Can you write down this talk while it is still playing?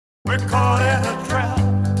We're caught in a trap.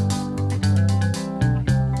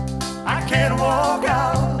 I can't walk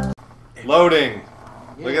out. Loading.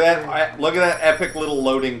 Look at that! Look at that epic little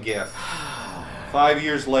loading gif. 5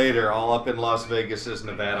 years later, all up in Las Vegas's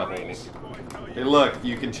Nevada holes. Hey, look!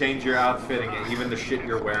 You can change your outfitting, even the shit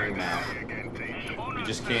you're wearing now. You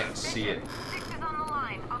just can't see it.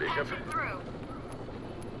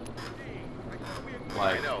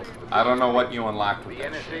 Like, I don't know what you unlocked with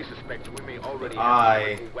that shit. I'm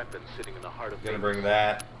gonna bring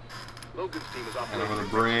that. And I'm gonna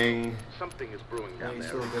bring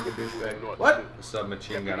What? the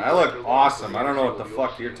submachine gun. I look awesome. I don't know what the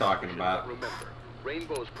fuck you're talking about. Bring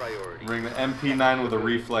the MP9 with a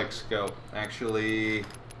reflex scope. Actually,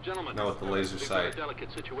 no, with the laser sight.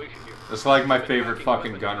 That's like my favorite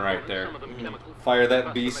fucking gun right there. Fire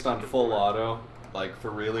that beast on full auto, like for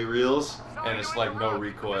really reals, and it's like no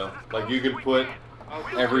recoil. Like you could put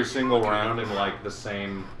every single round in like the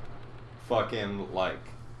same fucking like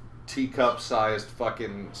teacup-sized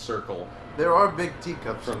fucking circle. There are big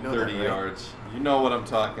teacups from 30 yards. You know what I'm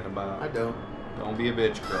talking about. I don't. Don't be a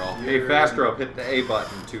bitch, girl. Hey, fast rope, hit the A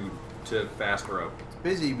button to fast rope. It's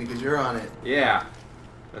busy because you're on it. Yeah.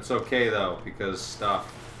 That's okay, though, because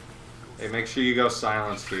stuff. Hey, make sure you go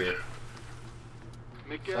silence here.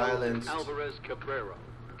 Silence.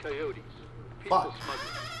 Fuck.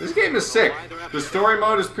 This game is sick. The story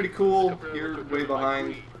mode is pretty cool. You're way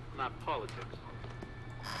behind.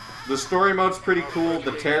 The story mode's pretty cool.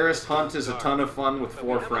 The terrorist hunt is a ton of fun with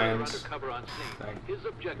 4 friends. You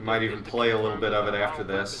might even play a little bit of it after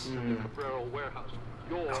this.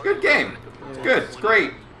 It's a good game. It's good. It's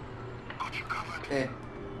great.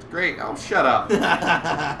 It's great. Oh, shut up.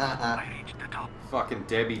 Fucking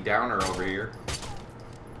Debbie Downer over here.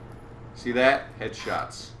 See that?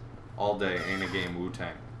 Headshots. All day. Ain't a game.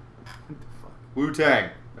 Wutang.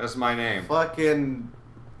 Wutang. That's my name. Fucking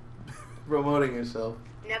promoting yourself.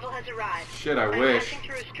 Neville has arrived. Shit, I wish.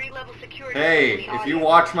 Hey, if you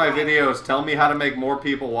watch my videos, tell me how to make more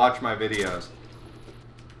people watch my videos.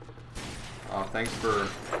 Oh, thanks for...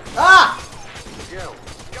 Ah!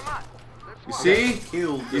 You see?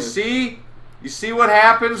 You see? You see what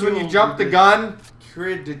happens when you jump the gun?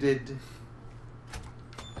 Credited.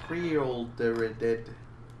 Pre-oldered.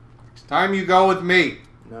 It's time you go with me.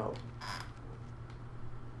 No.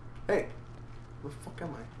 Hey. Where the fuck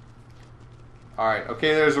am I? Alright,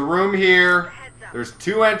 okay, there's a room here. There's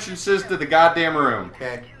 2 entrances to the goddamn room.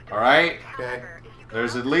 Okay. Alright? Okay.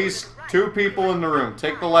 There's at least 2 people in the room.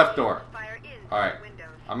 Take the left door. Alright.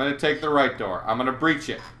 I'm gonna take the right door. I'm gonna breach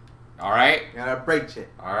it. Alright? You gotta breach it.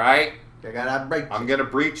 Alright? You gotta breach it. I'm gonna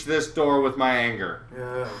breach this door with my anger.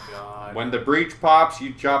 Oh, God. When the breach pops,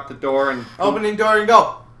 you chop the door and... Opening door and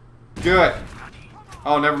go! Do it!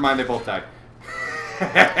 Oh, never mind, they both died.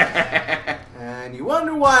 And you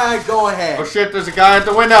wonder why I go ahead. Oh shit, there's a guy at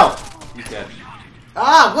the window! He's dead.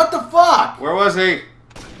 Ah, what the fuck? Where was he?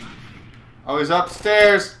 Oh, he's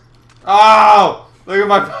upstairs. Oh! Look at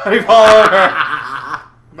my body fall over!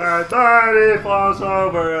 My body falls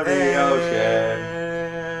over the ocean.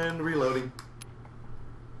 And reloading.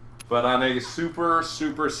 But on a super,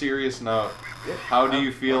 super serious note, how do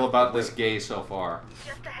you feel about this gay so far?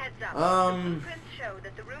 Just a heads up.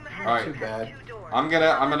 Alright. Too bad. I'm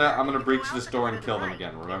gonna breach this door and kill them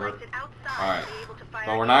again, remember? Alright.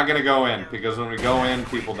 But we're not gonna go in, because when we go in,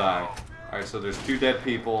 people die. Alright, so there's 2 dead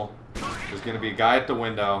people. There's gonna be a guy at the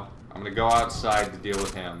window. I'm gonna go outside to deal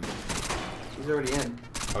with him. He's already in.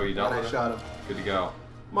 Oh, you dealt with I him? shot him. Good to go.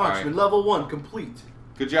 Marksman level 1 complete.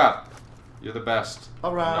 Good job. You're the best.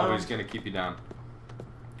 Alright. Nobody's gonna keep you down.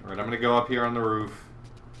 Alright, I'm gonna go up here on the roof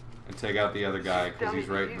and take out the other guy, because he's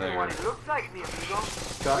right there. Looks like me,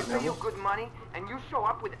 Scott we pay you good money, and you show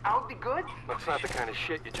up without the goods? That's not the kind of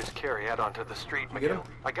shit you just carry out onto the street, You get him?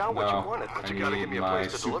 Miguel. I got what you wanted, but you gotta give me a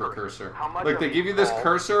place to deliver it. Cursor. How much Look, they of give it? you this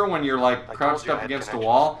cursor when you're like I crouched told you I up had against a connections.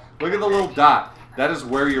 wall. Look at the little dot. That is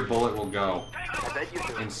where your bullet will go I bet you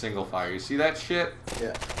do. in single fire. You see that shit?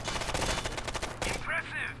 Yeah.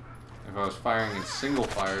 If I was firing in single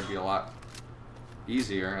fire, it'd be a lot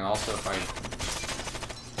easier. And also if I...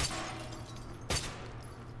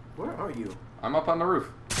 Where are you? I'm up on the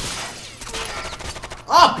roof.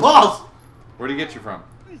 Ah, balls! Where'd he get you from?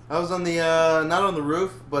 I was on the, not on the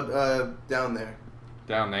roof, but, down there.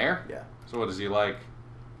 Down there? Yeah. So what, is he like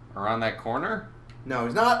around that corner? No,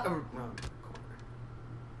 he's not. No.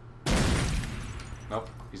 Nope,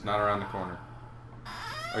 he's not around the corner.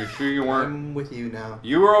 Are you sure you weren't? I'm with you now.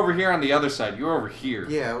 You were over here on the other side. You were over here.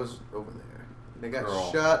 Yeah, I was over there. They got Girl.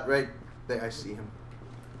 shot right there. I see him.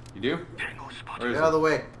 You do? Where is Get out of the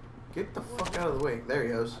way. Get the fuck out of the way. There he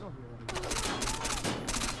goes.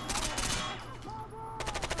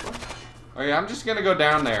 What? Oh yeah, I'm just gonna go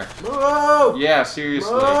down there. Move! Yeah,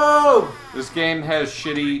 seriously. Move! This game has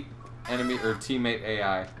shitty enemy or teammate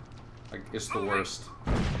AI. Like, it's the worst.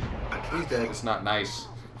 He's dead. It's not nice.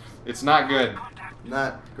 It's not good.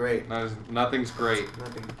 Not great. Nothing's great.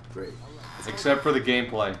 Nothing great. Except for the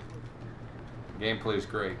gameplay. The gameplay is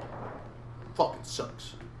great. Fucking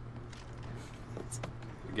sucks.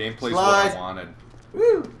 The gameplay's what I wanted.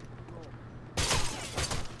 Woo!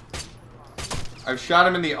 I've shot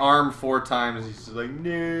him in the arm 4 times. He's just like, no.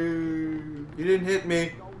 You didn't hit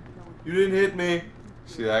me. You didn't hit me.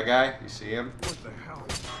 See that guy? You see him? What the hell?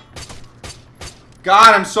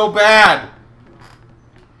 God, I'm so bad!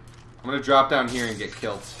 I'm gonna drop down here and get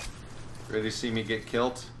killed. Ready to see me get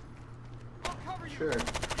killed? Sure. I'm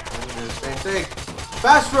gonna do the same thing.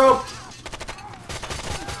 Fast rope!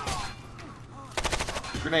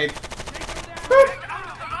 Grenade.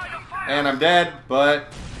 And I'm dead,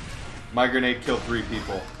 but my grenade killed 3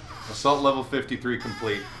 people. Assault level 53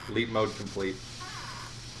 complete. Elite mode complete.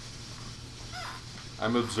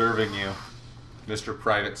 I'm observing you, Mr.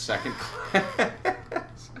 Private Second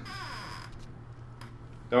Class.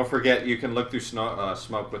 Don't forget, you can look through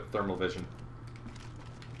smoke with thermal vision.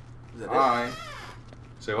 Is that Hi.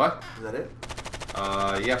 Say what? Is that it?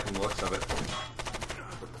 Yeah, from the looks of it.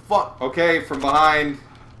 What the fuck? Okay, from behind.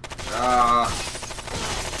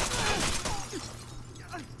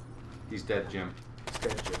 He's dead, Jim. He's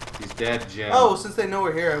dead, Jim. He's dead, Jim. Oh, since they know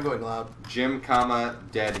we're here, I'm going loud. Jim, comma,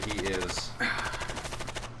 dead he is.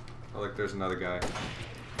 Oh, look, there's another guy.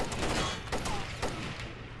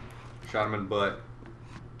 Shot him in the butt.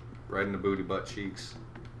 Right in the booty butt cheeks.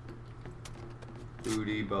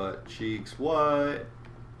 Booty butt cheeks, what?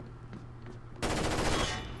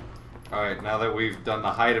 Alright, now that we've done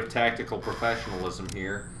the height of tactical professionalism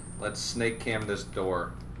here, let's snake cam this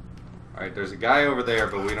door. Alright, there's a guy over there,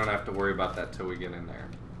 but we don't have to worry about that till we get in there.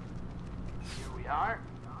 Here we are.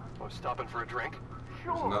 Oh, stopping for a drink?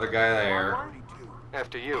 There's another guy there.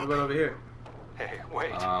 After What you. about over here? Hey,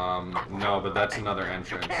 wait. No, but that's another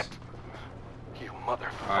entrance. You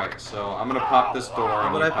motherfucker. Alright, so I'm gonna pop this door. How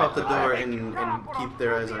And about you I pop the door back. and keep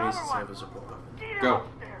their eyes on me since I have a support weapon? Go.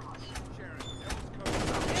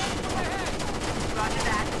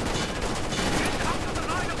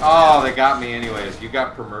 Oh, they got me anyways. You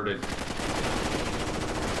got promoted.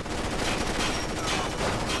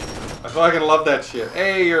 I fucking love that shit.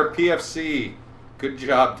 Hey, you're a PFC. Good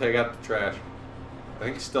job. Take out the trash. I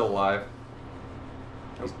think he's still alive.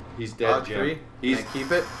 He's dead, Og Jim. 3? He's Can I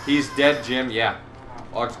keep it? He's dead, Jim. Yeah.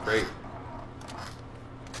 Og's great.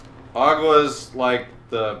 Og was like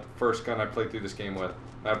the first gun I played through this game with.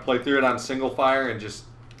 I played through it on single fire and just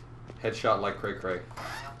headshot like cray cray.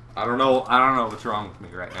 I don't know what's wrong with me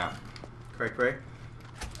right now. Cray cray?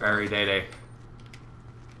 Very day.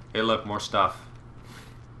 Hey, look, more stuff.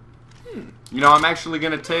 You know, I'm actually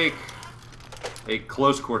gonna take a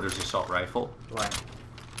close quarters assault rifle. Why?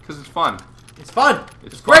 Because it's fun. It's fun!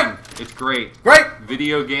 It's great! It's great. Great!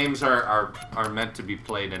 Video games are meant to be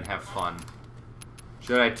played and have fun.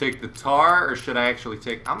 Should I take the TAR or should I actually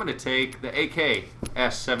take... I'm gonna take the AK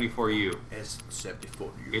S74U.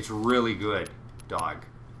 S74U. It's really good, dog.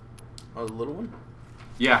 Oh, the little one?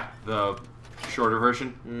 Yeah, the shorter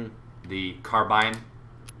version. The carbine.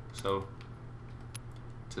 So,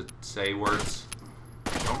 to say words.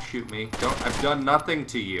 Don't shoot me. I've done nothing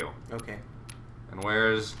to you. Okay. And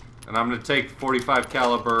where's... And I'm gonna take 45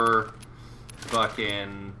 caliber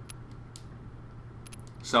fucking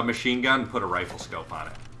submachine gun and put a rifle scope on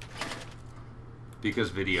it.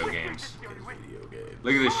 Because video games. Video game.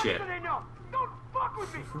 Look at this shit. Don't fuck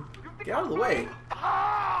with me. Get out of the way.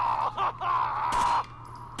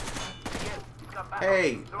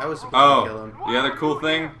 Hey, I was supposed to kill him. The other cool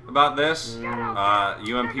thing about this,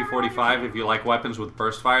 UMP-45, if you like weapons with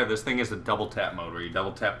burst fire, this thing is a double tap mode where you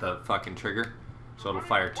double tap the fucking trigger, so it'll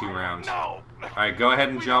fire 2 rounds. Alright, go ahead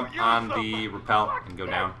and jump on the rappel and go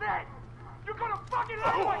down. You're gonna fucking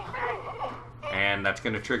look like me. And that's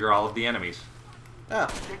going to trigger all of the enemies. Ah,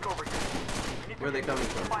 Take over here. where are they coming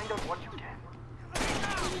from? Find out what you can.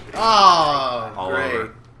 Oh, All great.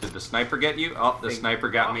 over. Did the sniper get you? Oh, the sniper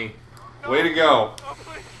got me. Way to go.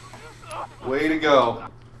 Way to go.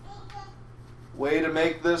 Way to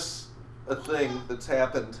make this a thing that's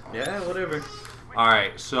happened. Yeah, whatever.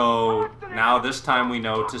 Alright, so now this time we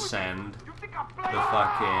know to send the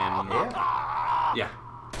fucking... Yeah.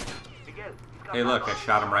 Hey look, I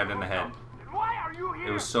shot him right in the head. Why are you here?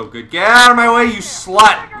 It was so good. Get out of my way, you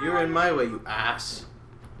slut! You're in my way, you ass.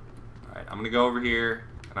 Alright, I'm gonna go over here,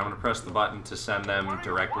 and I'm gonna press the button to send them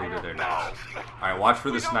directly to their death. Alright, watch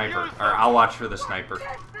for the sniper. Or I'll watch for the sniper.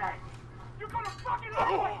 You're gonna fucking look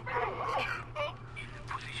like me.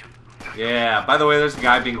 Yeah, by the way, there's a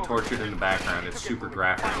guy being tortured in the background. It's super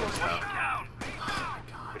graphic and stuff.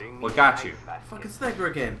 What got you? Fucking sniper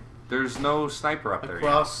again. There's no sniper up there yet.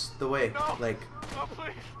 Across the way. Like, No,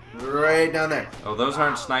 please. right down there. Oh, those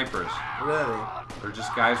aren't snipers. What are They're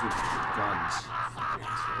just guys with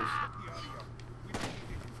guns.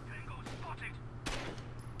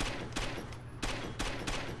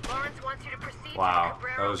 Lawrence wants you to proceed Wow, to the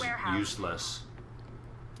that Cabrera was warehouse. useless.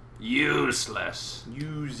 Useless. they?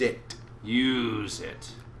 Use it. Use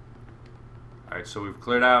it. Alright, so we've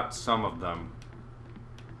cleared out some of them.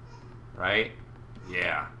 Right?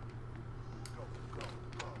 Yeah.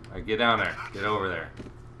 Alright, get down there. Get over there.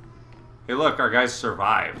 Hey, look, our guys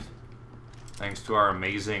survived. Thanks to our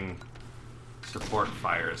amazing support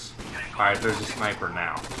fires. Alright, there's a sniper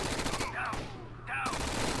now.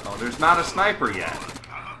 Oh, there's not a sniper yet.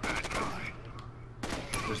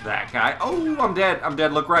 There's that guy. Oh, I'm dead. I'm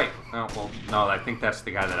dead. Look right. Oh, well, no, I think that's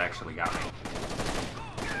the guy that actually got me.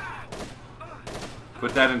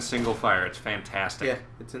 Put that in single fire. It's fantastic. Yeah,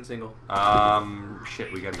 it's in single.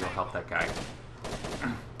 Shit, we gotta go help that guy.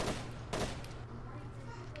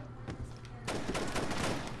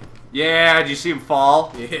 Yeah, did you see him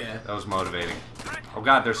fall? Yeah. That was motivating. Oh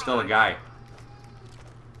god, there's still a guy.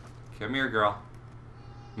 Come here, girl.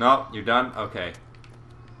 Nope, you're done? Okay.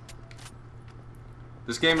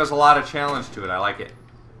 This game has a lot of challenge to it. I like it.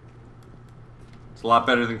 It's a lot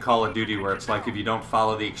better than Call of Duty, where it's like if you don't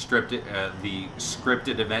follow the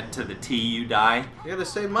scripted event to the T, you die. You gotta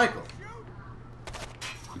save Michael.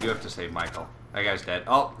 You do have to save Michael. That guy's dead.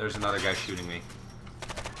 Oh, there's another guy shooting me.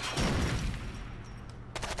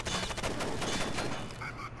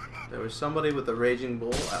 There was somebody with a raging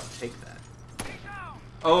bull. I'll take that.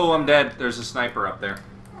 Oh, I'm dead. There's a sniper up there.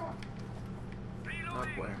 Not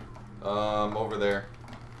where. Over there.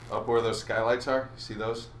 Up where those skylights are. See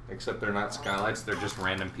those? Except they're not skylights. They're just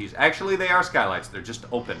random pieces. Actually, they are skylights. They're just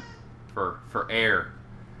open for air.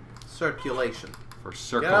 Circulation. For Get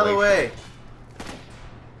circulation. out of the way.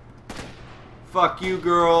 Fuck you,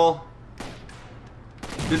 girl.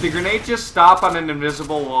 Did the grenade just stop on an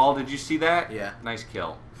invisible wall? Did you see that? Yeah. Nice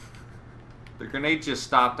kill. The grenade just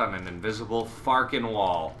stopped on an invisible farkin'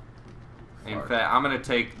 wall. In Fark. fact, I'm gonna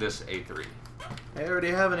take this A3. I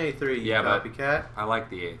already have an A3, you Yeah, but- copycat. I like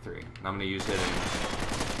the A3. And I'm gonna use it in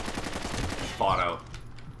auto.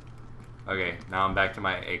 Okay, now I'm back to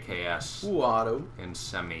my AKS Ooh, auto. in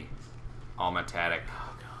semi-automatic.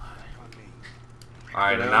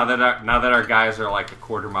 Alright, and Yeah. now that our guys are like a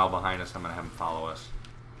quarter mile behind us, I'm gonna have them follow us.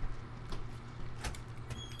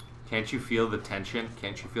 Can't you feel the tension?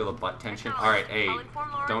 Can't you feel the butt tension? Alright, hey, I'll inform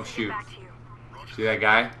Lawrence don't to get shoot. back to you. See that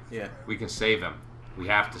guy? Yeah. We can save him. We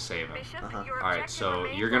have to save him. Bishop, Uh-huh. your Alright, objective so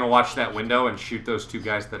remains you're gonna watch that unachieved. window and shoot those two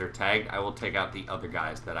guys that are tagged. I will take out the other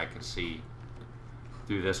guys that I can see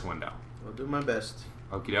through this window. I'll do my best.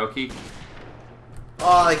 Okie dokie.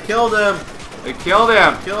 Oh, I killed him! They killed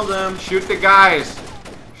him! Killed him! Shoot the guys!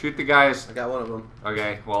 Shoot the guys. I got one of them.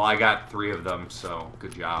 Okay, well I got 3 of them, so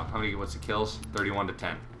good job. How many, what's the kills? 31 to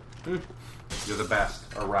 10. You're the best,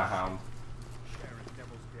 around.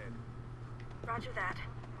 Roger that.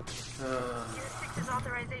 Uh, Unit 6's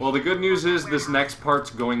authorization. Well, the good news is this warehouse. next part's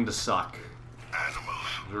going to suck.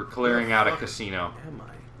 We're clearing out a casino. am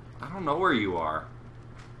I? I don't know where you are.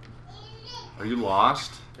 Are you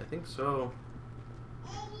lost? I think so.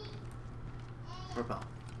 Repel.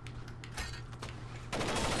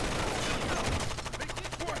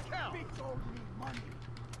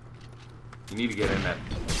 You need to get in that.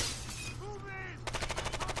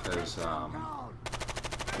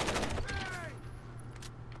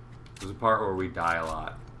 There's a part where we die a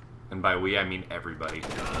lot. And by we, I mean everybody.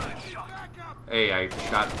 Hey, I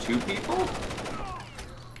shot 2 people?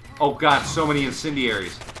 Oh god, so many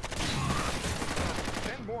incendiaries.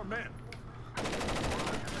 10 more men.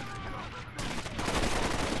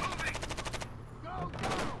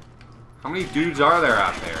 How many dudes are there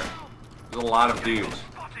out there? There's a lot of dudes.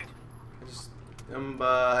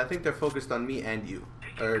 I think they're focused on me and you.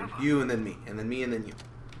 Or you and then me. And then me and then you.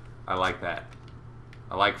 I like that.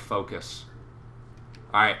 I like focus.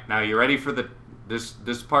 Alright, now you ready for the...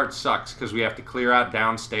 This part sucks because we have to clear out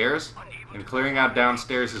downstairs. And clearing out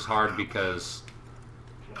downstairs is hard because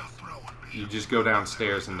you just go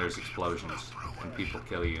downstairs and there's explosions. And people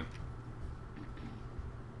kill you.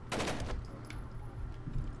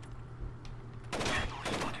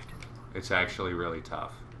 It's actually really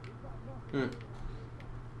tough. Hmm.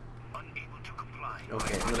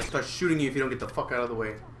 Okay, I'm gonna start shooting you if you don't get the fuck out of the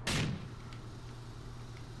way.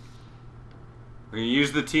 We're gonna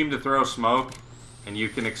use the team to throw smoke, and you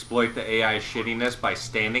can exploit the AI shittiness by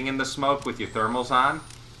standing in the smoke with your thermals on,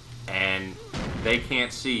 and they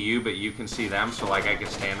can't see you, but you can see them. So like I can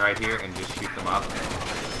stand right here and just shoot them up.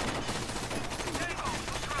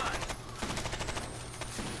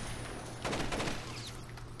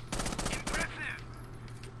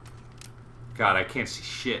 God, I can't see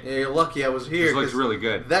shit. Yeah, you're lucky I was here. This looks 'cause really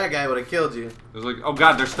good. That guy would have killed you. There's like, oh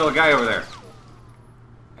God, there's still a guy over there.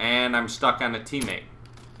 And I'm stuck on a teammate.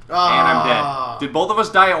 And I'm dead. Did both of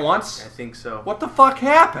us die at once? I think so. What the fuck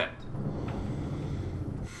happened?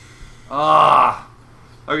 Ah.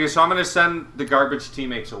 Okay, so I'm gonna send the garbage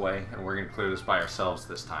teammates away, and we're gonna clear this by ourselves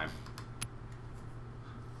this time.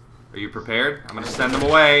 Are you prepared? I'm gonna send them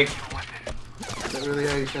away. Is that really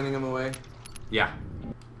how you're sending him away? Yeah.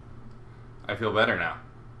 I feel better now.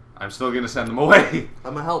 I'm still gonna send them away.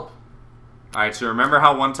 I'm gonna help. Alright, so remember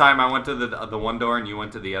how one time I went to the one door and you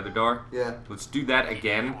went to the other door? Yeah. Let's do that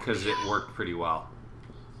again, because it worked pretty well.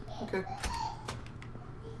 Okay.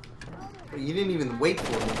 But you didn't even wait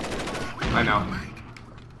for me. I know.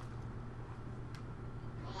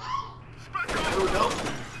 Oh, no.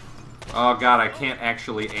 Oh God, I can't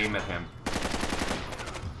actually aim at him.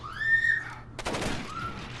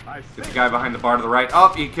 Get the guy behind the bar to the right. Oh,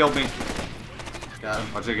 he killed me. Got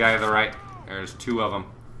him. Watch the guy to the right. There's two of them.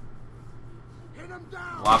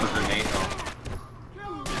 Lob a grenade.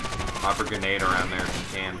 Oh. Lob a grenade around there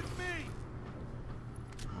if you can.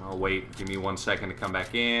 Oh wait, give me 1 second to come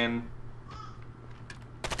back in.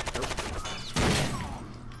 Nope.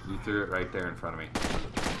 You threw it right there in front of me.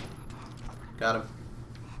 Got him.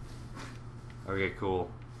 Okay,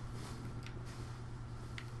 cool.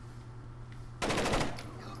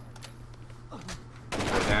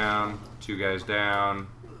 Guy down. Two guys down.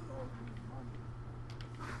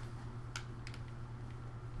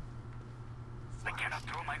 I cannot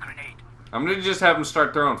throw my grenade. I'm gonna just have them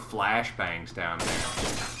start throwing flashbangs down there.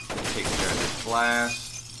 Take care of this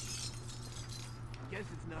blast. Guess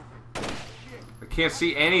it's nothing. I can't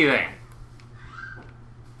see anything.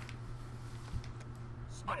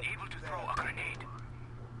 Unable to throw a grenade.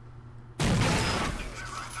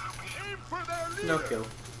 No kill.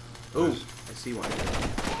 Ooh, I see one.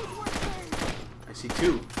 I see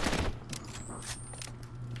two.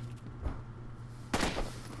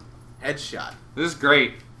 Headshot. This is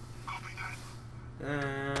great.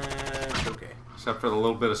 Okay. Except for the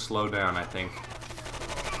little bit of slowdown, I think.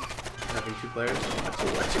 Having two players.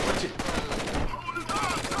 Watch it.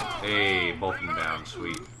 Hey, both of them down.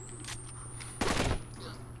 Sweet.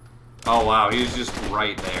 Oh, wow. He was just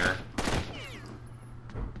right there.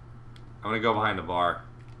 I'm gonna go behind the bar.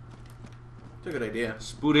 It's a good idea.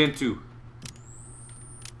 Spoot into.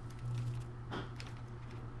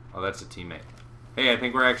 Oh, that's a teammate. Hey, I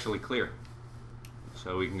think we're actually clear.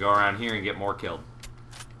 So we can go around here and get more killed.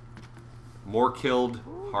 More killed,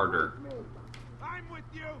 harder. I'm with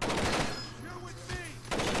you. You're with me.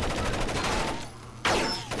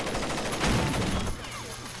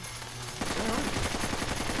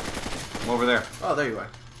 I'm over there. Oh, there you are.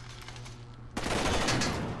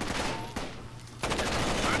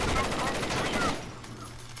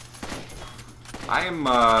 I am,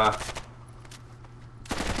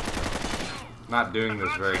 not doing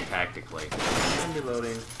this very tactically. I'm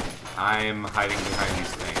reloading. I'm hiding behind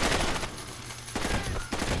these things.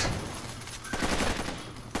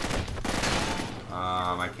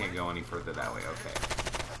 I can't go any further that way, okay.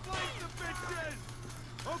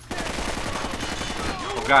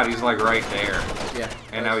 Oh God, he's like right there. Yeah.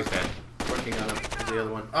 And now he's dead. Working on him. There's the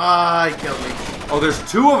other one. Ah, he killed me. Oh, there's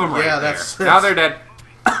two of them right Yeah, there. that's- Now they're dead.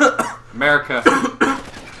 America.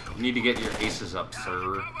 You need to get your aces up,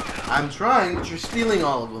 sir. I'm trying, but you're stealing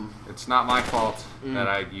all of them. It's not my fault that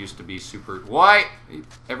I used to be super... Why?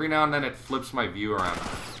 Every now and then it flips my view around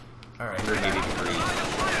Alright. 180 degrees.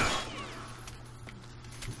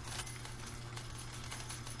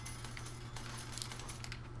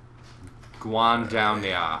 Guan down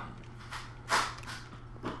there.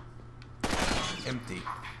 Empty.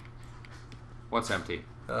 What's empty?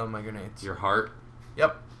 Oh, my grenades. Your heart?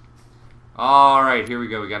 Yep. Alright, here we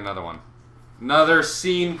go. We got another one. Another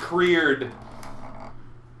scene cleared.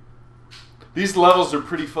 These levels are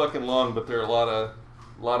pretty fucking long, but they're a lot of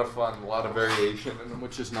fun, a lot of variation in them,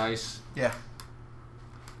 which is nice. Yeah.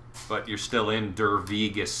 But you're still in Der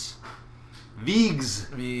Vegas. Viegs.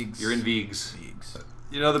 Viegs. You're in Viegs. Viegs.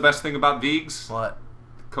 You know the best thing about Viegs? What?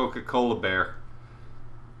 Coca-Cola bear.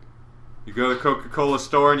 You go to the Coca-Cola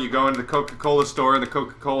store and you go into the Coca-Cola store and the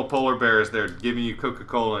Coca-Cola polar bear is there giving you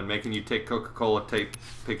Coca-Cola and making you take Coca-Cola tape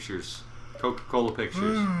pictures. Coca-Cola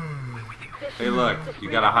pictures. Hey look,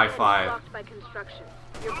 you got a high five. Blocked by construction.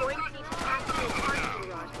 You're going to need to pass through a parking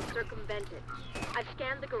garage to circumvent it. I've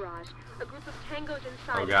scanned the garage. A group of tangos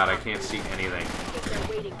inside. Oh God, I can't see anything. They're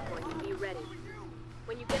waiting for you. Be ready.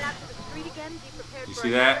 When you get out to the street again, be prepared You for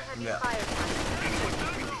see another that? heavy Yeah. fire.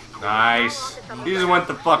 Nice. He just went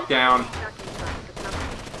the fuck down.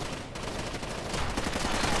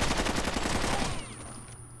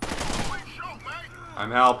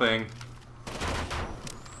 I'm helping.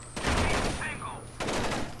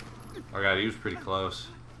 Oh god, he was pretty close.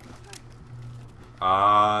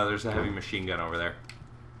 There's a heavy machine gun over there.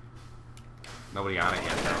 Nobody on it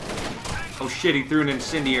yet, though. Oh shit, he threw an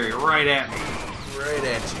incendiary right at me. Right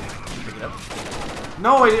at you. Pick it up.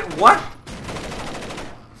 No, I didn't. What?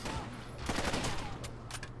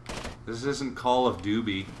 This isn't Call of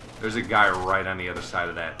Duty. There's a guy right on the other side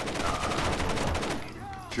of that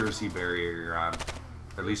Jersey barrier you're on.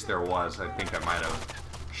 At least there was. I think I might have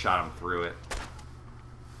shot him through it.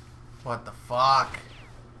 What the fuck?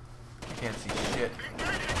 I can't see shit.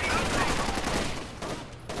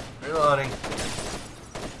 Reloading.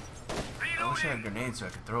 I wish I had grenades so I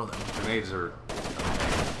could throw them. Grenades are...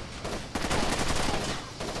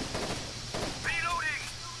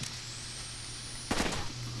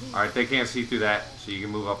 Alright, they can't see through that, so you can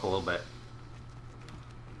move up a little bit.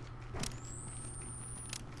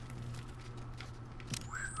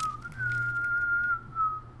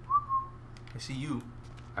 I see you.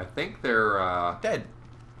 I think they're, Dead.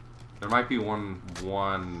 there might be one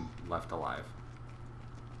left alive.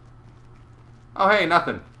 Oh, hey,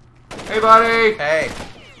 nothing. Hey, buddy! Hey.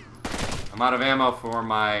 I'm out of ammo for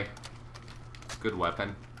my good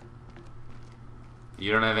weapon.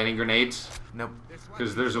 You don't have any grenades? Nope.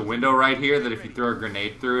 Because there's a window right here that if you throw a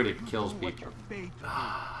grenade through it, it kills people.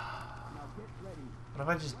 What if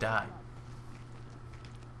I just die?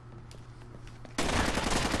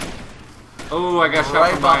 Oh, I got shot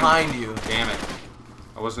Right from behind you. Damn it.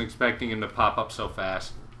 I wasn't expecting him to pop up so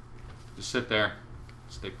fast. Just sit there.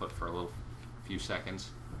 Stay put for a few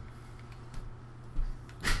seconds.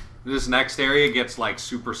 This next area gets like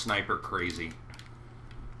super sniper crazy.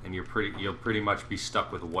 And you'll pretty much be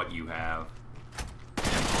stuck with what you have.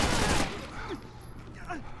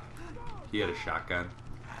 He had a shotgun.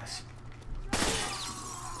 Yes.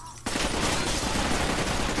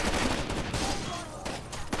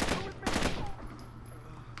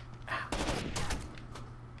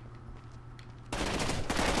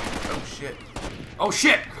 Oh shit. Oh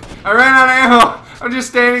shit! I ran out of ammo! I'm just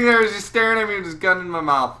standing there, just staring at me with his gun in my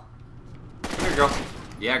mouth. Come here, girl.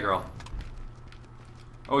 Yeah, girl.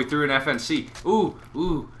 Oh, he threw an FNC.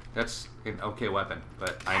 Ooh, that's an okay weapon,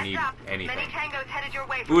 but I need anything.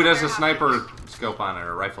 Ooh, it has a sniper scope on it,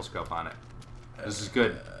 or a rifle scope on it. This is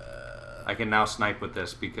good. I can now snipe with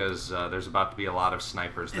this because there's about to be a lot of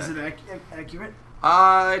snipers. Is it accurate?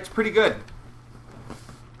 It's pretty good.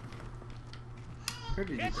 Where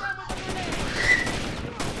did you go?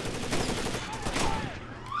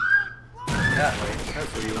 That way.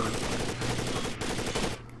 That's where you went.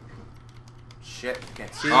 Shit,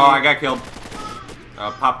 can't see. Oh, I got killed.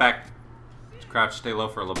 Pop back. Crouch, stay low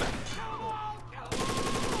for a little bit.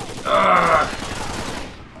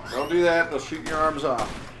 Don't do that, they'll shoot your arms off.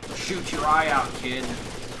 Shoot your eye out, kid.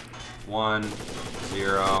 1,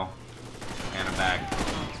 0, and a bag.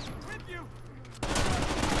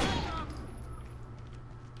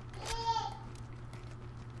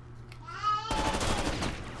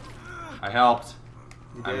 I helped.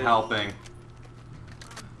 I'm helping.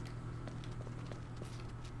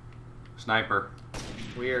 Sniper.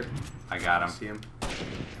 Weird. I got him. See him.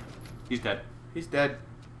 He's dead. He's dead.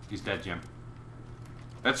 He's dead, Jim.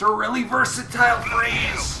 That's a really versatile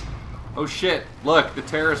phrase! Oh shit, look, the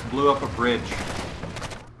terrorist blew up a bridge.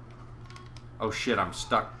 Oh shit, I'm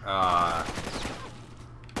stuck. I'm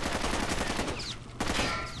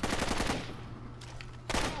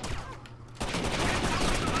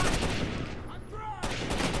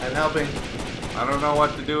helping. I don't know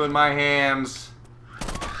what to do with my hands.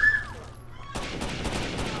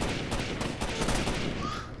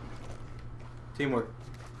 Teamwork.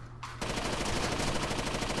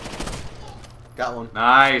 Got one.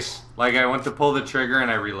 Nice. Like I went to pull the trigger and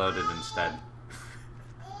I reloaded instead.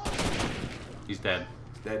 He's dead.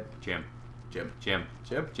 He's dead. Jim. Jim. Jim.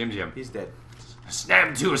 Jim? Jim. He's dead. Snap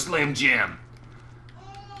him to a Slim Jim.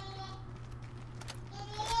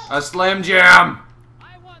 A Slim Jim.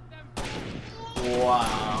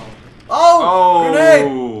 Wow. Oh!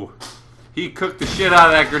 Grenade! He cooked the shit out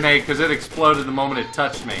of that grenade because it exploded the moment it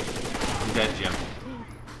touched me. I'm dead, Jim.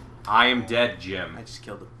 I am dead, Jim. I just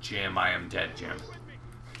killed him. Jim, I am dead, Jim.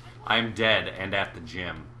 I am dead and at the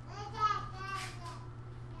gym.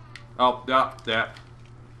 Oh, yeah.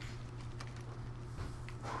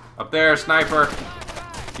 Up there, sniper.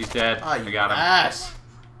 He's dead. Ah, I got him. Ass.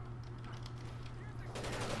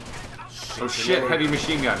 Oh shit, heavy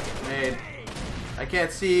machine gun. Grenade. I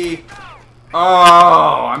can't see.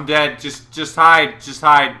 Oh, I'm dead. Just hide. Just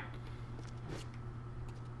hide.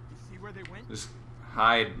 See where they went? Just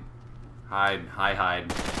hide.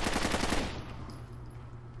 Hide.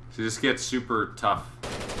 So this gets super tough.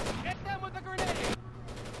 Get them with the grenade!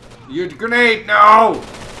 Your grenade, no!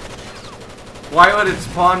 Why would it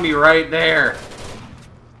spawn me right there?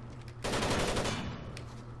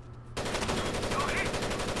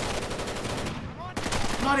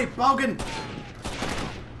 Bloody Bogan!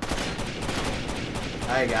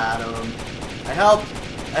 I got him. I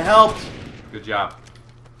helped. Good job.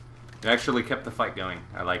 You actually kept the fight going.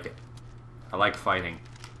 I like it. I like fighting.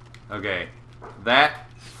 Okay.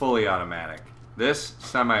 That, fully automatic. This,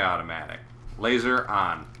 semi-automatic. Laser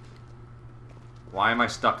on. Why am I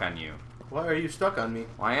stuck on you? Why are you stuck on me?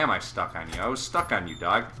 Why am I stuck on you? I was stuck on you,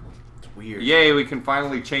 dog. It's weird. Yay, we can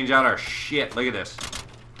finally change out our shit. Look at this.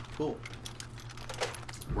 Cool.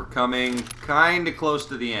 We're coming kind of close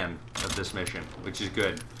to the end of this mission, which is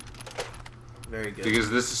good. Very good. Because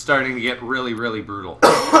this is starting to get really, really brutal.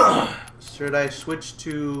 Should I switch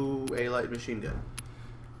to a light machine gun?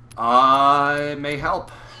 It may help.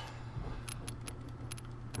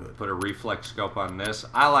 Put a reflex scope on this.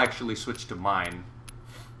 I'll actually switch to mine.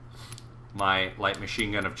 My light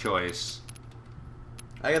machine gun of choice.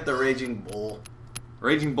 I got the Raging Bull.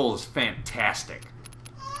 Raging Bull is fantastic.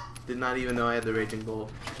 Did not even know I had the Raging Bull.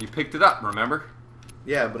 You picked it up, remember?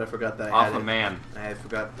 Yeah, but I forgot that I Off had a it. man. I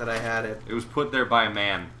forgot that I had it. It was put there by a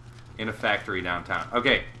man in a factory downtown.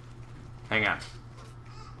 Okay, hang on.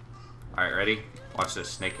 Alright, ready? Watch this,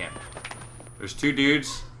 snake hand. There's two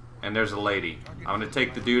dudes, and there's a lady. I'm gonna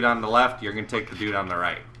take the dude on the left, you're gonna take the dude on the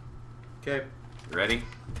right. Okay. You ready?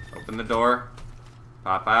 Open the door,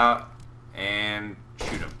 pop out, and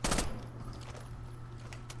shoot him.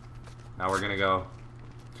 Now we're gonna go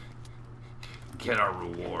get our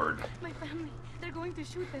reward. My family, they're going to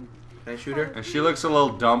shoot them. Can I shoot her? And she looks a little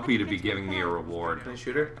dumpy to be giving me a reward. Can I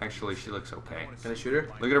shoot her? Actually, she looks okay. Can I shoot her?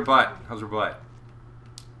 Look at her butt. How's her butt?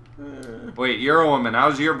 Wait, you're a woman.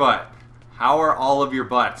 How's your butt? How are all of your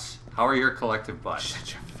butts? How are your collective butts?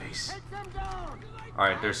 Shut your face.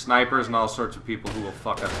 Alright, there's snipers and all sorts of people who will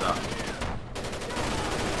fuck us up.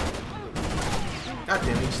 God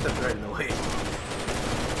damn it, you stepped right in the way.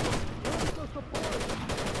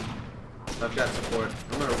 I've got support.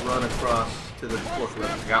 I'm gonna run across to the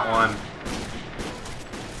forklift. Got one.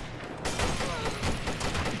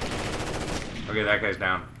 Okay, that guy's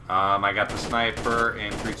down. I got the sniper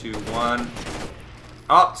in 3, 2, 1.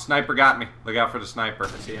 Oh, sniper got me. Look out for the sniper.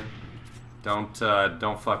 I see him. Don't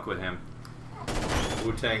fuck with him.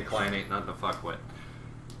 Wutang Clan ain't nothing to fuck with.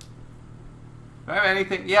 Do I have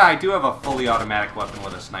anything? Yeah, I do have a fully automatic weapon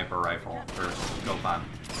with a sniper rifle or scope on.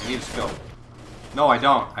 I need a scope. No, I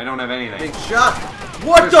don't. I don't have anything. Big shot.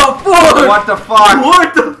 What the fuck? What the fuck?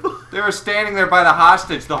 What the fuck? They were standing there by the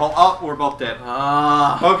hostage the whole. Oh, we're both dead.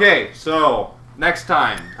 Okay, so next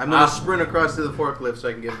time I'm gonna sprint across to the forklift so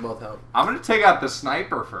I can give them both help. I'm gonna take out the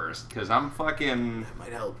sniper first because I'm fucking. That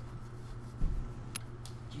might help.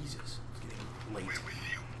 Jesus, it's getting late.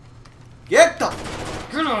 Get the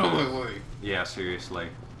get out of my way. Yeah, seriously.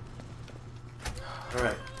 All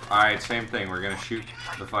right. All right, same thing. We're gonna shoot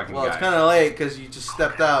the fucking Well, guy. it's kind of late because you just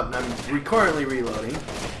stepped out and I'm currently reloading.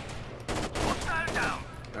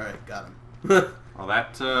 All right, got him. Well,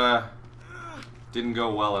 that didn't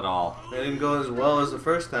go well at all. It didn't go as well as the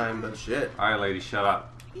first time, but shit. All right, lady, shut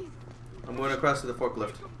up. I'm going across to the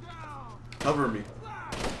forklift. Cover me.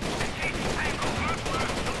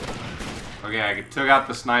 Okay, I took out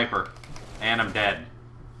the sniper, and I'm dead.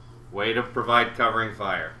 Way to provide covering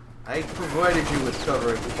fire. I provided you with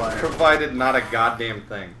covering fire. Provided not a goddamn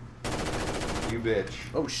thing. You bitch.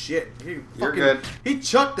 Oh shit! You're good. He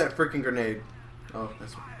chucked that freaking grenade. Oh,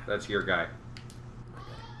 That's your guy.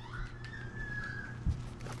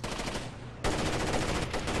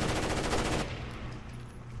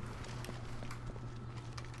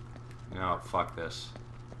 No, fuck this.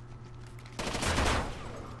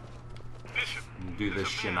 Do this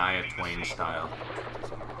Shania Twain style.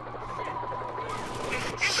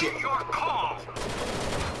 Shit. Your call.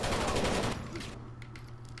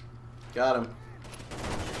 got him.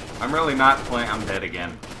 I'm really not playing. I'm dead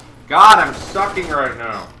again. God, I'm sucking right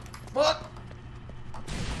now. What?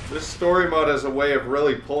 This story mode has a way of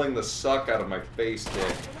really pulling the suck out of my face,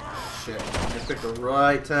 dick. Shit. I picked the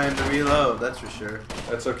right time to reload, that's for sure.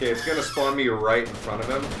 That's okay. It's gonna spawn me right in front of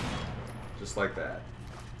him. Just like that.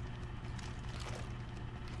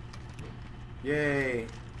 Yay.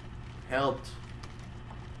 Helped.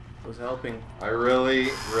 Was helping. I really...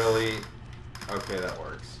 Okay, that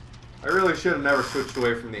works. I really should have never switched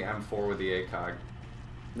away from the M4 with the ACOG.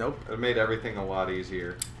 Nope. It made everything a lot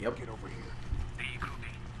easier. Yep. Get over here.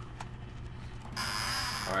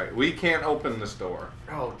 Alright, we can't open this door.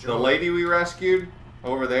 Oh, The lady we rescued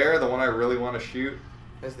over there, the one I really want to shoot.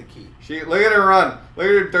 That's the key. Look at her run. Look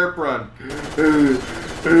at her derp run.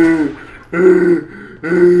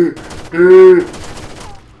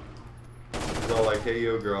 She's all like, hey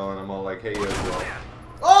yo girl, and I'm all like, hey yo girl.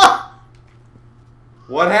 Oh!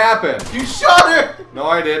 What happened? You shot her! No,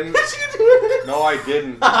 I didn't. Yes, you did! No, I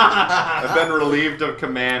didn't. I've been relieved of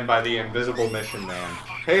command by the invisible mission man.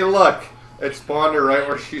 Hey, look. It spawned her right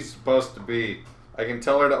where she's supposed to be. I can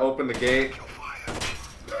tell her to open the gate.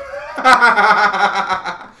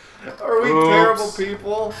 Are we terrible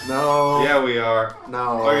people? No. Yeah, we are.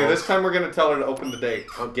 No. Okay, this time we're gonna tell her to open the gate.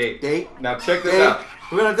 Date? Now check this Date. out.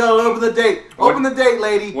 We're gonna tell her to open the date. Open the date,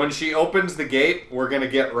 lady. When she opens the gate, we're gonna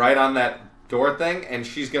get right on that door thing, and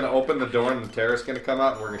she's gonna open the door, and the terrorist's gonna come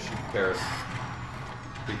out, and we're gonna shoot the terrorist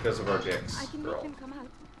because of our dicks. I can Girl. make him come out.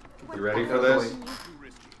 You ready for this?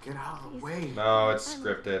 Get out of the way. No, it's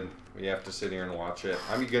scripted. We have to sit here and watch it.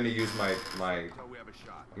 I'm gonna use my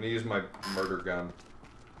murder gun.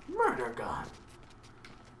 Murder gun.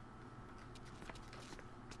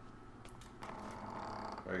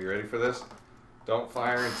 Are you ready for this? Don't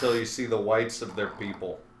fire until you see the whites of their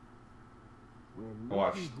people.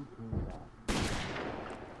 Watch.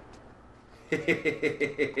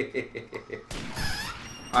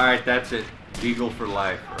 Alright, that's it. Eagle for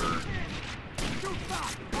life.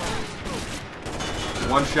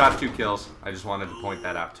 One shot, 2 kills. I just wanted to point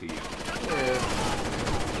that out to you. Yeah.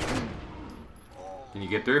 Can you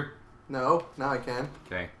get through? No, now I can.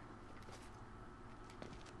 Okay.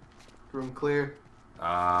 Room clear.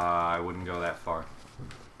 I wouldn't go that far.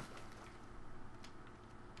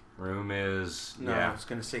 Room is... No, yeah. I was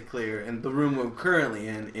gonna say clear, and the room we're currently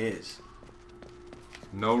in is.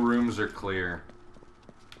 No rooms are clear.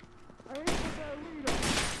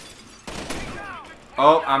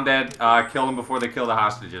 Oh, I'm dead. Kill them before they kill the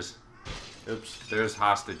hostages. Oops. There's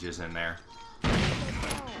hostages in there.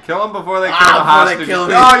 Kill them before they kill the Before hostages. they kill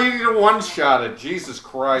me. Oh, you get one-shotted. Jesus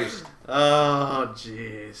Christ. Oh,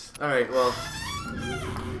 jeez. Alright, well.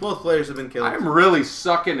 Both players have been killed. I'm really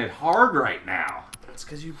sucking it hard right now. That's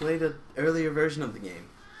because you played an earlier version of the game.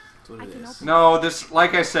 That's what it is. No, this,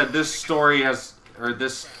 like I said, this story has, or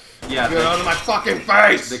this, yeah. Get out of my fucking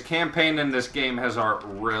face! The campaign in this game has our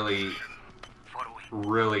really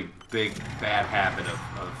big bad habit of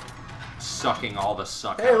sucking all the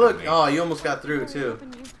suck out Hey, look! of me. Oh, you almost got through, too.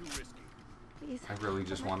 I really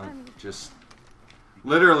just want to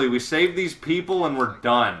literally, we saved these people and we're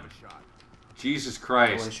done. Jesus I want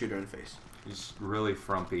to Christ. shoot her in the face. He's really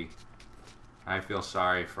frumpy. I feel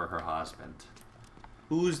sorry for her husband.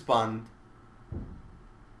 Who's Bond?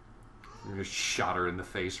 We just shot her in the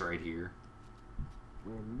face right here.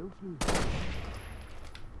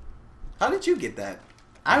 How did you get that?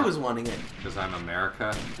 I was wanting it. Because I'm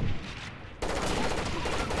America.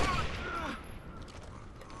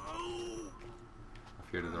 Up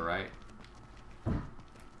here to the right.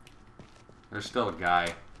 There's still a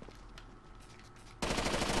guy.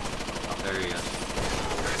 Oh, there he is.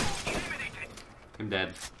 Him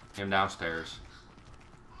dead. Him downstairs.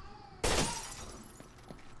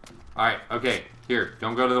 Alright, okay. Here,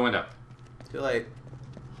 don't go to the window. Too late.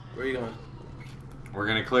 Where are you going? We're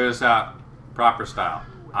gonna clear this out proper style.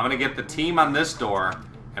 I'm gonna get the team on this door,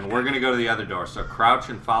 and we're gonna go to the other door. So crouch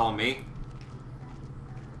and follow me.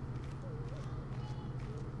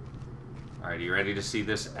 Alright, are you ready to see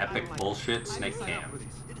this epic bullshit? Snake cam.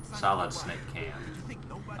 Solid snake cam.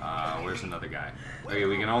 Where's another guy? Okay,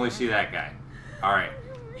 we can only see that guy. Alright.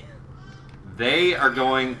 They are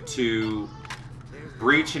going to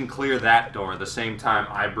breach and clear that door the same time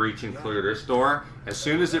I breach and clear this door. As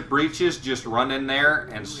soon as it breaches, just run in there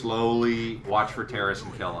and slowly watch for terrorists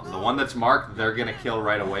and kill them. The one that's marked, they're going to kill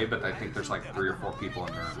right away, but I think there's like 3 or 4 people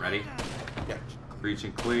in the room. Ready? Yeah. Breach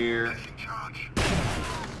and clear.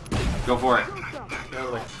 Go for it. Get out of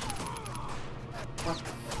the way. What the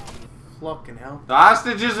fucking hell? The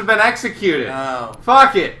hostages have been executed. Oh.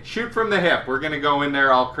 Fuck it. Shoot from the hip. We're going to go in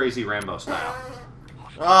there all crazy Rambo style.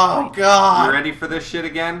 Oh, God. You ready for this shit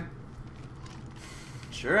again?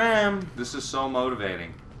 Sure am. This is so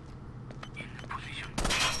motivating.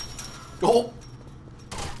 Oh.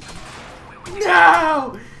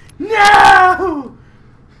 No! No!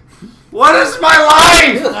 What is my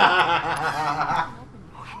life?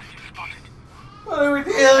 What are we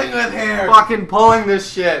dealing with here? Fucking pulling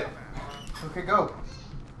this shit. Okay, go.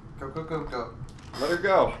 Go, go, go, go. Let her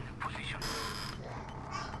go.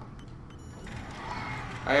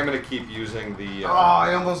 I am gonna keep using the. Oh,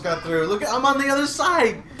 I almost got through. Look, I'm on the other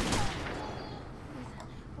side.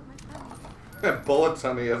 Bullets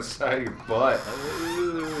on the other side of your butt.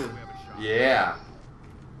 Yeah.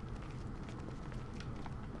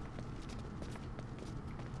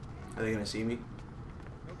 Are they gonna see me?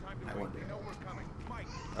 I wonder.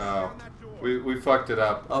 Oh, we fucked it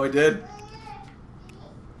up. Oh, we did?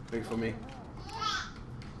 Wait for me.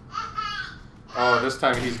 Oh, this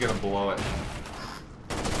time he's gonna blow it.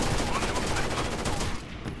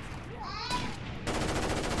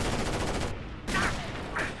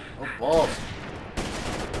 Oh, balls.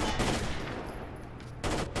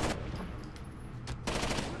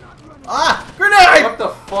 Ah! Grenade! What the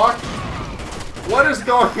fuck? What is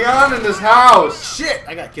going on in this house? Shit!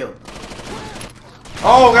 I got killed.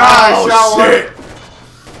 Oh god, Oh, I shot shit.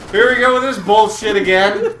 one. Here we go with this bullshit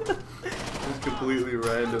again. It's completely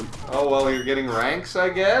random. Oh well, you're getting ranks, I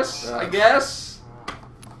guess. Yeah. I guess.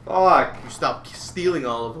 Fuck. You stop stealing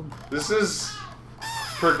all of them. This is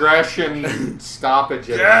progression stoppage.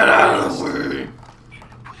 Get out of the way!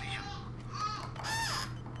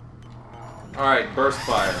 All right, burst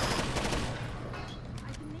fire.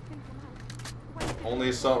 Only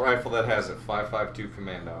assault rifle that has it. 5.52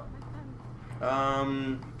 commando.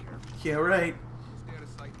 Yeah, right.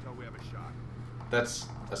 That's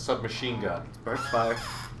a submachine gun. Burst fire.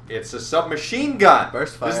 It's a submachine gun.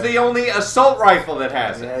 Burst This is fire. the only assault rifle that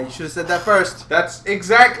has it. Yeah, you should have said that first. That's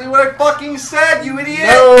exactly what I fucking said, you idiot!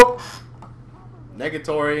 Nope.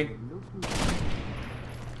 Negatory.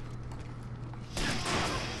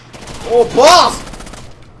 Oh, balls!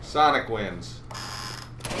 Sonic wins.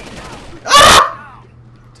 Ah!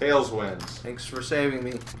 Tails wins. Thanks for saving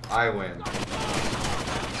me. I win.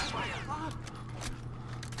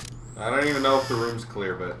 I don't even know if the room's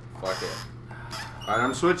clear, but fuck it. Alright,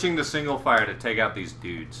 I'm switching to single fire to take out these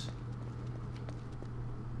dudes.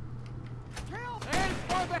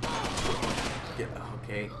 Yeah,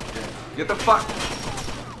 okay. Get the fuck...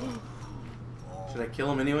 Should I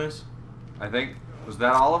kill him anyways? I think... Was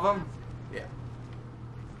that all of them? Yeah.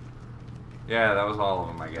 Yeah, that was all of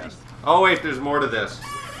them, I guess. Oh wait, there's more to this.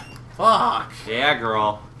 Fuck! Yeah,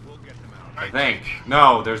 girl. I think.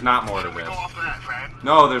 No, there's not more to this.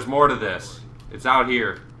 No, there's more to this. It's out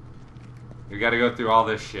here. You gotta go through all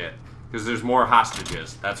this shit. Because there's more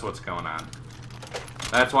hostages. That's what's going on.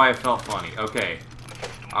 That's why it felt funny. Okay.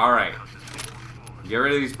 Alright. Get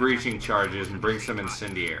rid of these breaching charges and bring some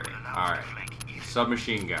incendiary. Alright.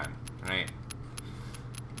 Submachine gun. Right.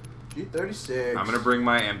 G36. I'm gonna bring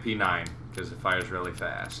my MP9 because it fires really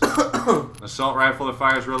fast. Assault rifle that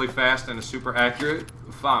fires really fast and is super accurate.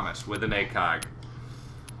 FAMAS with an ACOG.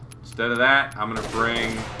 Instead of that, I'm gonna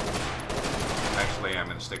bring. Actually, I'm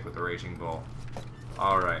gonna stick with the Raging Bull.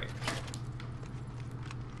 All right.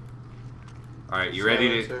 All right, you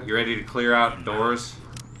ready to clear out doors?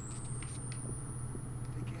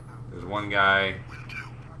 There's one guy.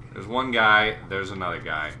 There's one guy. There's another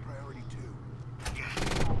guy.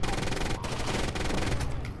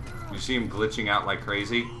 You see him glitching out like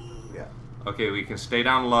crazy? Yeah. Okay, we can stay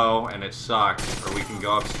down low and it sucks, or we can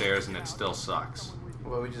go upstairs and it still sucks.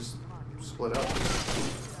 Well, we just split up.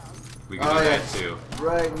 We can do that too.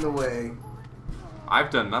 Right in the way. I've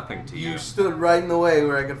done nothing to you. You stood right in the way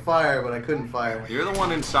where I could fire, but I couldn't fire. You're the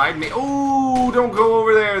one inside me. Oh, don't go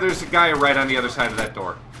over there. There's a guy right on the other side of that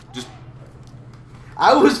door. Just.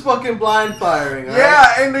 I was fucking blind firing. All Yeah,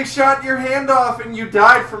 right? and they shot your hand off and you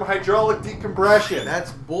died from hydraulic decompression.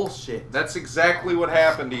 That's bullshit. That's exactly what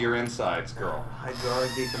happened to your insides, girl.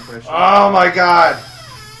 Hydraulic decompression. Oh my god.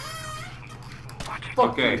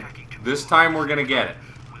 Okay, this time we're gonna get it.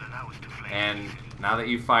 And now that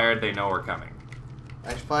you fired, they know we're coming.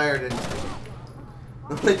 I fired in.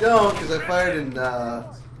 No, they don't, because I fired in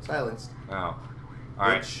silence. Oh.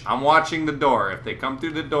 Alright, I'm watching the door. If they come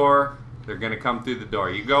through the door, they're gonna come through the door.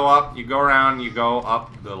 You go up, you go around, you go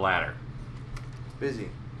up the ladder. Busy.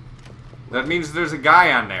 That means there's a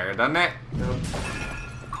guy on there, doesn't it? Nope.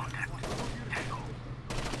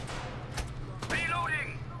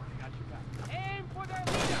 Reloading. Aim for their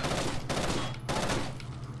leader.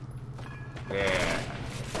 Yeah.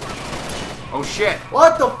 Oh shit!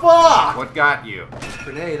 What the fuck? What got you?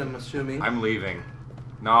 Grenade, I'm assuming. I'm leaving.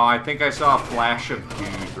 No, I think I saw a flash of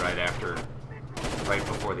dude right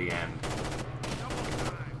before the end.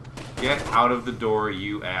 Get out of the door,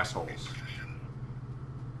 you assholes.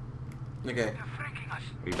 Okay.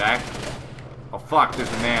 Be back? Oh fuck,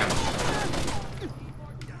 there's a man.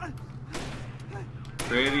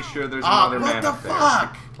 Pretty sure there's another man up there. What the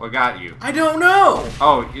fuck? What got you? I don't know.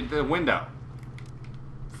 Oh, the window.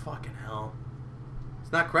 Fucking hell.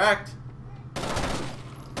 It's not cracked.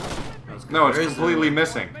 No, it's There is completely no-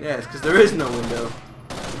 missing. Yeah, it's because there is no window.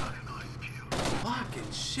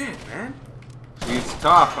 Fucking shit, man. See, it's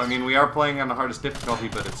tough. I mean, we are playing on the hardest difficulty,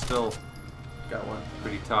 but it's still Got one.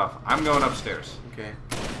 pretty tough. I'm going upstairs. Okay.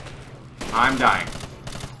 I'm dying.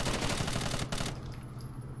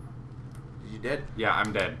 You dead? Yeah,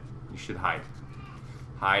 I'm dead. You should hide.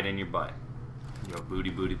 Hide in your butt. Yo,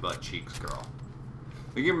 booty butt cheeks, girl.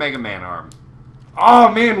 Look at your Mega Man arm.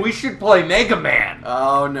 Oh man, we should play Mega Man.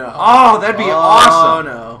 Oh no. Oh, that'd be awesome.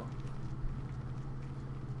 Oh no.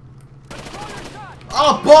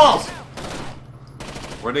 Oh balls!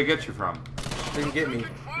 Where'd they get you from? Didn't get me.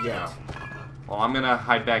 Yeah. Well, I'm gonna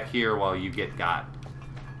hide back here while you get got.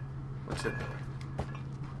 What's it?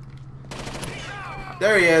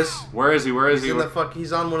 There he is. Where is he? Where is He's he? in the fuck.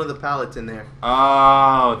 He's on one of the pallets in there.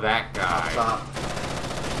 Oh, that guy. Stop.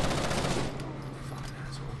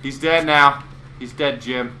 He's dead now. He's dead,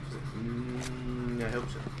 Jim. I hope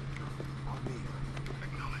so.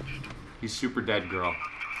 He's super dead, girl.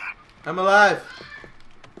 I'm alive.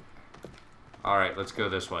 Alright, let's go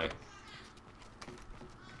this way.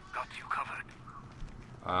 Got you covered.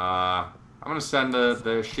 I'm gonna send the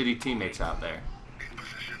shitty teammates out there.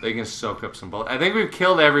 They can soak up some bullets. I think we've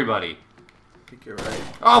killed everybody. I think you're right.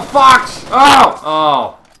 Oh, Fox! Oh!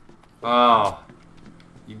 Oh! Oh.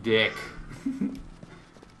 You dick.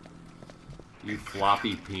 You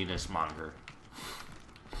floppy penis monger.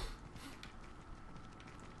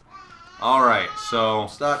 Alright, so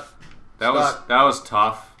Stuck. that was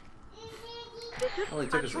tough. Only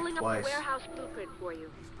took I'm us pulling like up the twice. warehouse blueprint for you.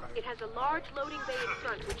 It has a large loading bay in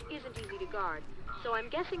front, which isn't easy to guard. So I'm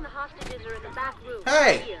guessing the hostages are in the back room.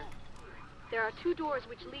 Hey! Here. There are 2 doors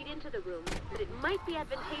which lead into the room, but it might be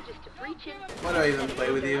advantageous to breach in. Why do I even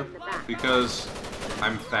play with you? in the back. Because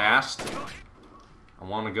I'm fast. I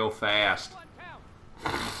want to go fast.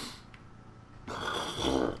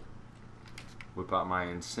 Whip out my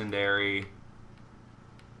incendiary.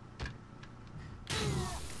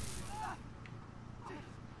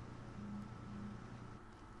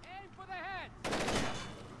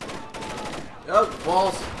 Oh,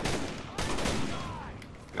 balls.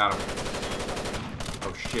 Got him.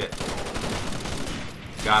 Oh shit.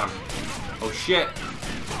 Got him. Oh shit.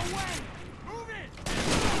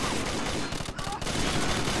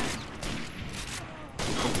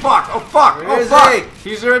 Oh fuck! Oh fuck! Where Oh is fuck! he?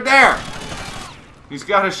 He's right there. He's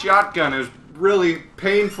got a shotgun. It was really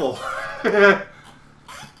painful. Good.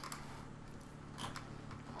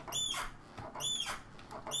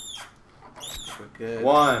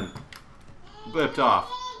 One. Blipped off.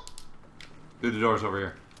 Dude, the door's over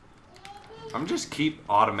here. I'm just keep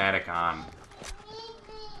automatic on.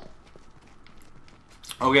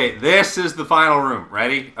 Okay, this is the final room.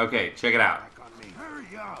 Ready? Okay, check it out.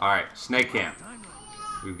 Alright, snake camp.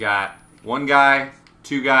 We've got 1 guy,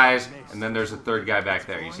 2 guys, and then there's a 3rd guy back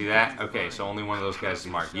there. You see that? Okay, so only one of those guys is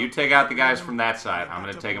marked. You take out the guys from that side. I'm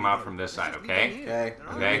going to take them out from this side, okay? Okay.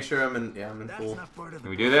 Okay. Make sure I'm in. Yeah, I'm in full. Can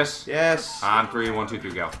we do this? Yes. On 3, 1, 2,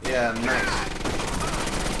 3, go. Yeah, nice.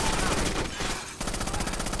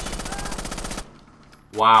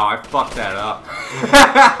 Wow, I fucked that up.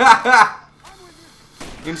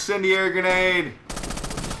 Incendiary grenade.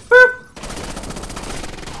 Boop.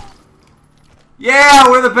 Yeah,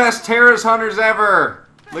 we're the best terrorist hunters ever.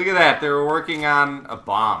 Look at that. They were working on a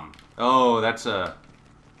bomb. Oh, that's a...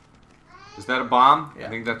 Is that a bomb? Yeah. I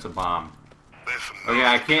think that's a bomb. Okay,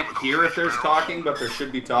 I can't hear if there's talking, but there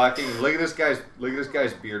should be talking. Look at this guy's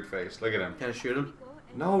beard face. Look at him. Can I shoot him?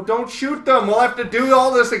 No, don't shoot them. We'll have to do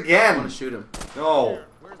all this I want again. to shoot him. No.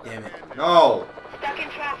 Damn it. No. Stuck in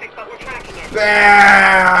traffic, but we're tracking it.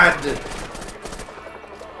 Bad.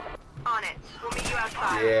 On it. We'll meet you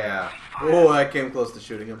outside. Yeah. Oh, I came close to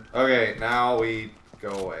shooting him. Okay, now we go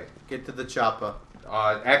away. Get to the chopper.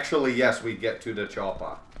 Actually, yes, we get to the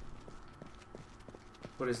chopper.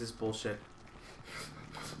 What is this bullshit?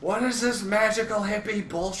 What is this magical hippie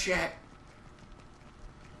bullshit?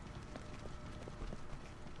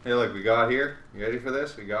 Hey, look, we got here. You ready for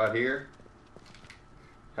this? We got here.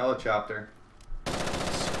 Helicopter.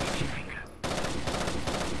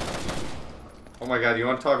 Oh my god, you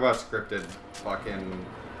want to talk about scripted fucking...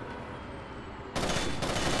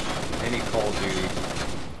 any Call of Duty.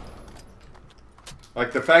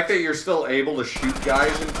 Like, the fact that you're still able to shoot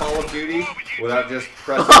guys in Call of Duty without just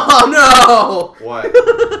pressing... Oh, no! What?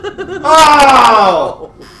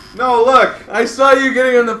 Oh! No, look! I saw you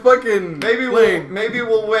getting on the fucking Maybe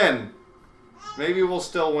we'll win. Maybe we'll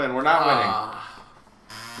still win. We're not winning.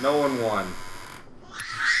 No one won.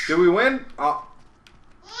 Did we win? Oh.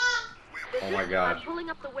 Oh my god. I'm pulling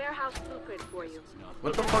up the warehouse blueprint for you.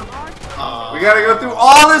 What the fuck? We gotta go through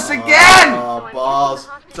all this again! Oh, balls.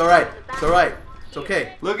 It's alright. It's alright. It's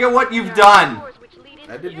okay. Look at what you've done.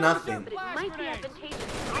 I did nothing. But it might be advantageous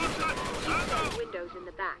to breach in.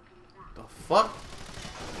 fuck?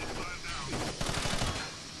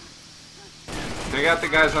 Take out the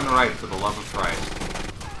guys on the right for the love of Christ.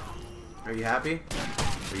 Are you happy?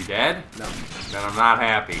 Are you dead? No. Then I'm not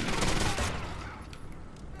happy.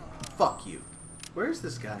 Fuck you. Where's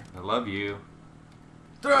this guy? I love you.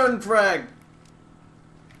 Throwing frag!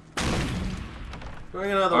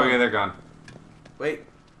 Throwing another one. Okay, they're gone. Wait.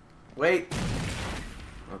 Wait.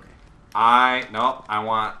 Okay. No, I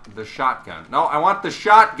want the shotgun. No, I want the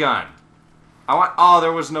shotgun. Oh,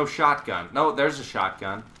 there was no shotgun. No, there's a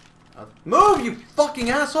shotgun. Move, you fucking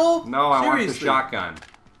asshole! No, I want the Seriously. shotgun.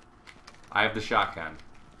 I have the shotgun.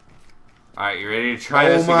 Alright, you ready to try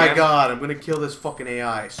this again? Oh my again? god, I'm gonna kill this fucking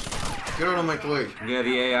AI. Get out of my way. Yeah,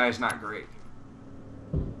 the AI is not great.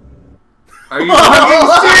 Are you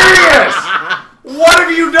fucking serious? What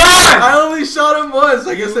have you done? I only shot him once.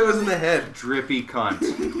 I guess that was in the head. Drippy cunt.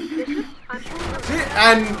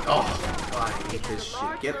 And oh god, I hate this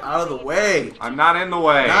shit. Get out of the way. I'm not in the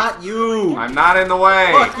way. Not you. I'm not in the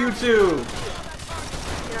way. Fuck you too.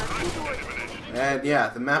 And yeah,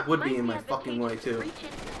 the map would be in my fucking way too.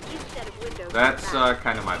 That's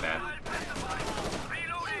kind of my bad.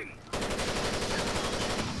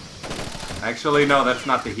 Actually, no, that's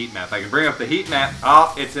not the heat map. I can bring up the heat map.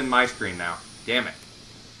 Oh, it's in my screen now. Damn it.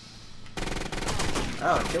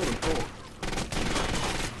 Oh, I killed him. Cool.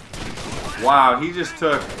 Wow, he just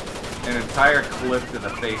took an entire clip to the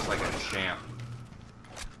face like a champ.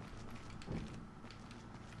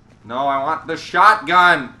 No, I want the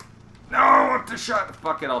shotgun. No, I want the shot.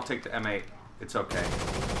 Fuck it, I'll take the M8. It's okay.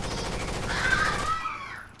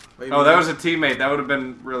 Oh, that was a teammate. That would have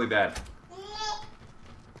been really bad.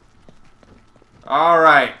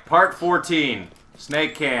 Alright, part 14.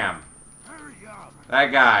 Snake cam.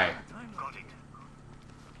 That guy.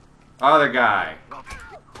 Other guy.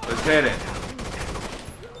 Let's hit it.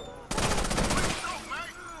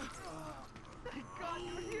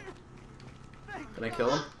 Can I kill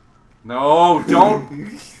him? No,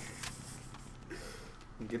 don't.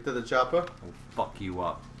 Get to the chopper. I'll fuck you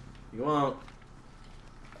up. You won't.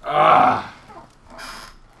 Ah.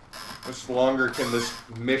 How much longer can this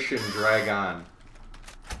mission drag on?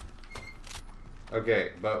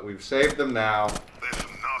 Okay, but we've saved them now.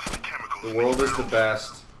 The world is the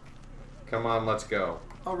best. Come on, let's go.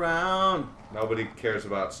 Around. Nobody cares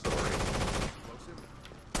about story.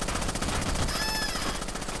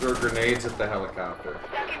 Throw grenades at the helicopter.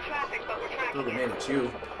 Stuck in traffic, but we're tracking Throw a it. grenade at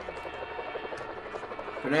you.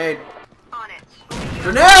 Grenade. On it.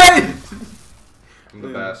 Grenade! I'm the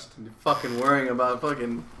best. You're fucking worrying about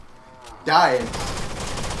fucking dying.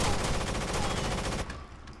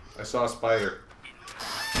 I saw a spider.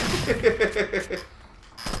 Yeah,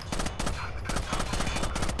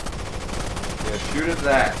 shoot at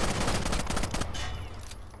that.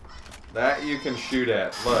 That you can shoot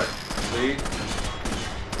at. Look, see?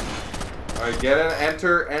 Alright, get an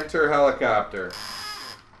enter helicopter.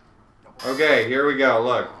 Okay, here we go,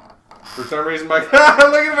 look. For some reason my look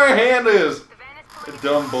at my hand is!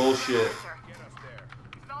 Dumb bullshit.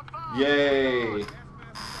 Yay.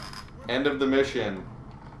 End of the mission.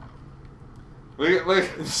 Look,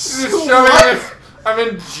 just showing it. I'm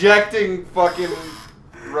injecting fucking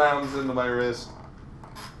rounds into my wrist.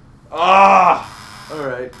 Ah!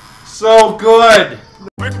 Alright. So good!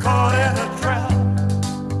 We're caught in a trap.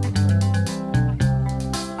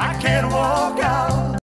 I can't walk